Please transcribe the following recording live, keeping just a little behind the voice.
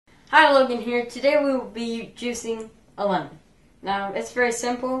Hi, Logan here. Today we will be juicing a lemon. Now, it's very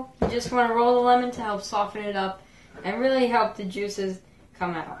simple. You just want to roll the lemon to help soften it up and really help the juices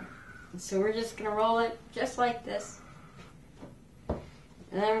come out. So we're just going to roll it just like this. And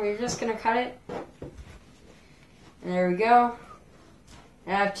then we're just going to cut it. And there we go.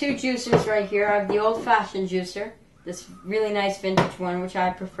 And I have two juicers right here. I have the old-fashioned juicer, this really nice vintage one, which I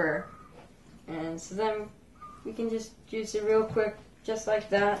prefer. And so then we can just juice it real quick, just like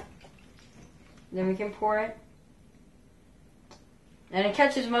that. Then we can pour it. And it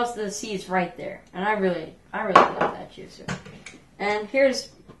catches most of the seeds right there. And I really love that juicer. And here's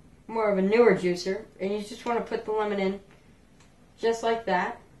more of a newer juicer. And you just want to put the lemon in just like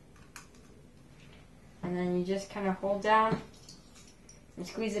that. And then you just kind of hold down and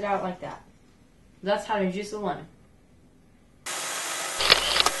squeeze it out like that. That's how to juice a lemon.